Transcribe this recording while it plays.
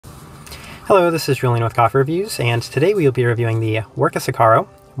Hello, this is Julian with Coffee Reviews, and today we will be reviewing the Worka Sakaro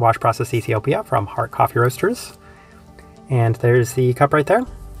Wash Process Ethiopia from Heart Coffee Roasters. And there's the cup right there.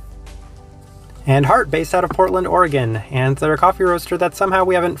 And Heart, based out of Portland, Oregon, and they're a coffee roaster that somehow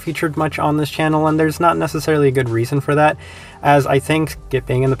we haven't featured much on this channel, and there's not necessarily a good reason for that, as I think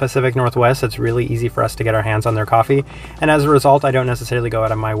being in the Pacific Northwest, it's really easy for us to get our hands on their coffee, and as a result, I don't necessarily go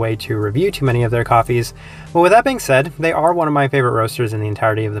out of my way to review too many of their coffees. But with that being said, they are one of my favorite roasters in the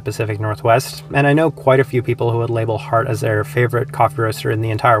entirety of the Pacific Northwest, and I know quite a few people who would label Heart as their favorite coffee roaster in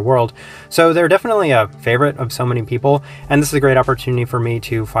the entire world, so they're definitely a favorite of so many people, and this is a great opportunity for me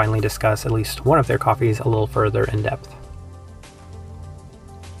to finally discuss at least one of their coffees a little further in depth.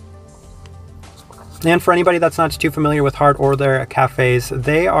 And for anybody that's not too familiar with Heart or their cafes,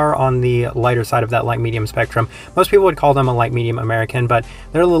 they are on the lighter side of that light-medium spectrum. Most people would call them a light-medium American, but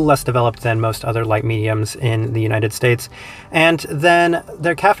they're a little less developed than most other light-mediums in the United States. And then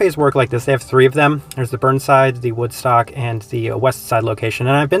their cafes work like this. They have three of them. There's the Burnside, the Woodstock, and the West Side location.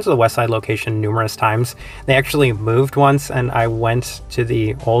 And I've been to the West Side location numerous times. They actually moved once, and I went to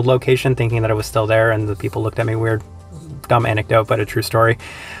the old location thinking that it was still there, and the people looked at me weird. Dumb anecdote, but a true story.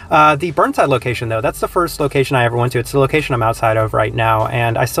 The Burnside location, though, that's the first location I ever went to. It's the location I'm outside of right now,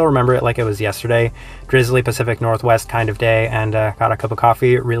 and I still remember it like it was yesterday. Drizzly Pacific Northwest kind of day, and got a cup of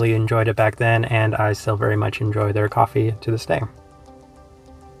coffee. Really enjoyed it back then, and I still very much enjoy their coffee to this day.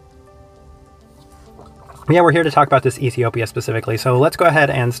 Yeah, we're here to talk about this Ethiopia specifically, so let's go ahead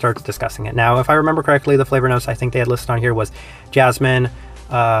and start discussing it. Now, if I remember correctly, the flavor notes I think they had listed on here was jasmine,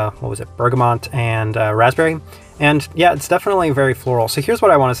 what was it, bergamot, and raspberry. And yeah, it's definitely very floral. So here's what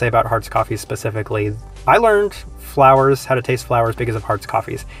I want to say about Heart's coffee specifically. I learned how to taste flowers because of Heart's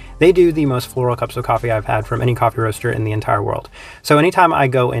coffees. They do the most floral cups of coffee I've had from any coffee roaster in the entire world. So anytime I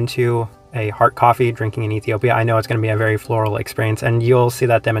go into a Heart coffee drinking in Ethiopia, I know it's going to be a very floral experience, and you'll see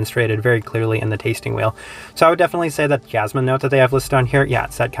that demonstrated very clearly in the tasting wheel. So I would definitely say that jasmine note that they have listed on here, yeah,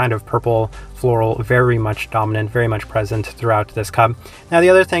 it's that kind of purple floral, very much dominant, very much present throughout this cup. Now the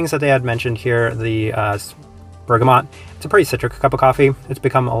other things that they had mentioned here, the bergamot, it's a pretty citric cup of coffee. It's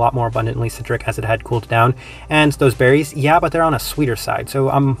become a lot more abundantly citric as it had cooled down. And those berries, yeah, but they're on a sweeter side. So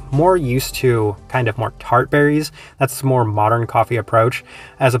I'm more used to kind of more tart berries. That's a more modern coffee approach,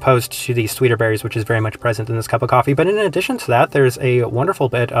 as opposed to the sweeter berries, which is very much present in this cup of coffee. But in addition to that, there's a wonderful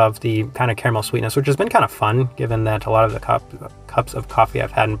bit of the kind of caramel sweetness, which has been kind of fun, given that a lot of the cups of coffee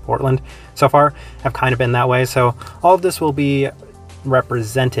I've had in Portland so far have kind of been that way. So all of this will be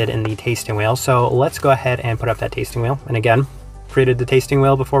represented in the tasting wheel. So let's go ahead and put up that tasting wheel. And again, created the tasting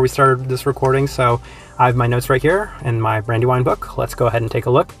wheel before we started this recording, so I have my notes right here in my Brandywine book. Let's go ahead and take a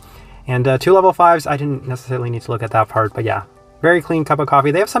look. And 2 level 5s, I didn't necessarily need to look at that part, but yeah, very clean cup of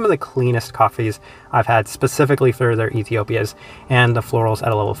coffee. They have some of the cleanest coffees I've had specifically for their Ethiopias, and the florals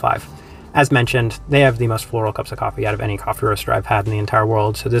at a level 5. As mentioned, they have the most floral cups of coffee out of any coffee roaster I've had in the entire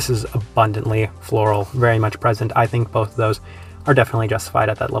world, so this is abundantly floral, very much present. I think both of those are definitely justified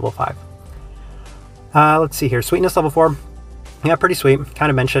at that level 5. Let's see here, sweetness level 4. Yeah, pretty sweet.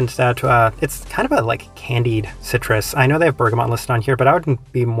 Kind of mentioned that it's kind of a like candied citrus. I know they have bergamot listed on here, but I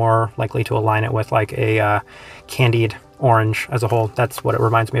would be more likely to align it with like a candied orange as a whole. That's what it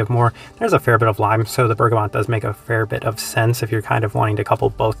reminds me of more. There's a fair bit of lime, so the bergamot does make a fair bit of sense if you're kind of wanting to couple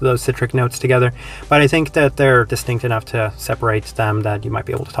both of those citric notes together. But I think that they're distinct enough to separate them that you might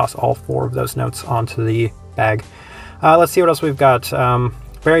be able to toss all 4 of those notes onto the bag. Let's see what else we've got.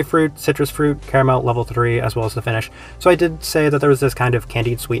 Berry fruit, citrus fruit, caramel, level 3, as well as the finish. So I did say that there was this kind of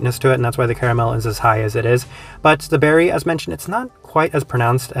candied sweetness to it, and that's why the caramel is as high as it is. But the berry, as mentioned, it's not quite as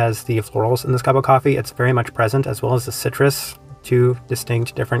pronounced as the florals in this cup of coffee. It's very much present, as well as the citrus. 2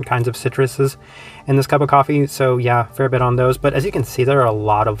 distinct different kinds of citruses in this cup of coffee, so yeah, fair bit on those. But as you can see, there are a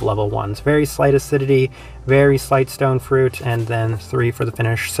lot of level 1s. Very slight acidity, very slight stone fruit, and then 3 for the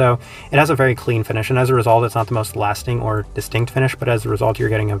finish. So it has a very clean finish, and as a result, it's not the most lasting or distinct finish, but as a result, you're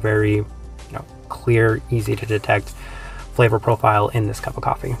getting a very clear, easy to detect flavor profile in this cup of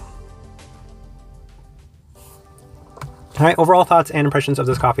coffee. All right, overall thoughts and impressions of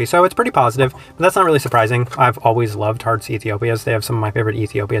this coffee. So it's pretty positive, but that's not really surprising. I've always loved Heart's Ethiopias. They have some of my favorite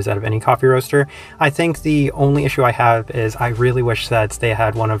Ethiopias out of any coffee roaster. I think the only issue I have is I really wish that they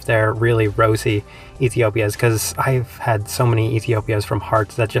had one of their really rosy Ethiopias, because I've had so many Ethiopias from Heart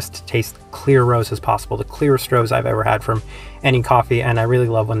that just taste clear rose as possible, the clearest rose I've ever had from any coffee, and I really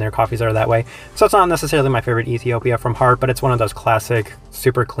love when their coffees are that way. So it's not necessarily my favorite Ethiopia from Heart, but it's one of those classic,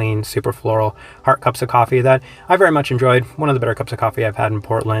 super clean, super floral Heart cups of coffee that I very much enjoyed. One of the better cups of coffee I've had in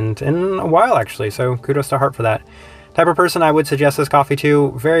Portland in a while, actually, so kudos to Heart for that. Type of person I would suggest this coffee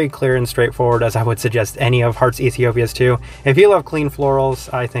to, very clear and straightforward, as I would suggest any of Heart's Ethiopias to. If you love clean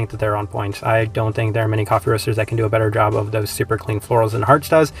florals, I think that they're on point. I don't think there are many coffee roasters that can do a better job of those super clean florals than Heart's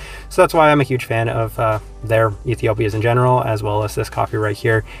does. So that's why I'm a huge fan of their Ethiopias in general, as well as this coffee right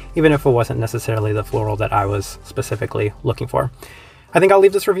here, even if it wasn't necessarily the floral that I was specifically looking for. I think I'll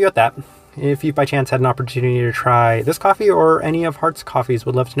leave this review at that. If you by chance had an opportunity to try this coffee or any of Heart's coffees,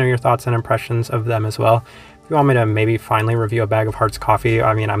 would love to know your thoughts and impressions of them as well. If you want me to maybe finally review a bag of Heart's coffee,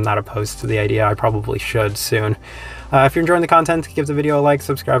 I mean, I'm not opposed to the idea. I probably should soon. If you're enjoying the content, give the video a like,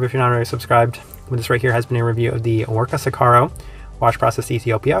 subscribe if you're not already subscribed. This right here has been a review of the Worka Sakaro Wash Process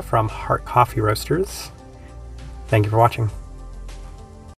Ethiopia from Heart Coffee Roasters. Thank you for watching.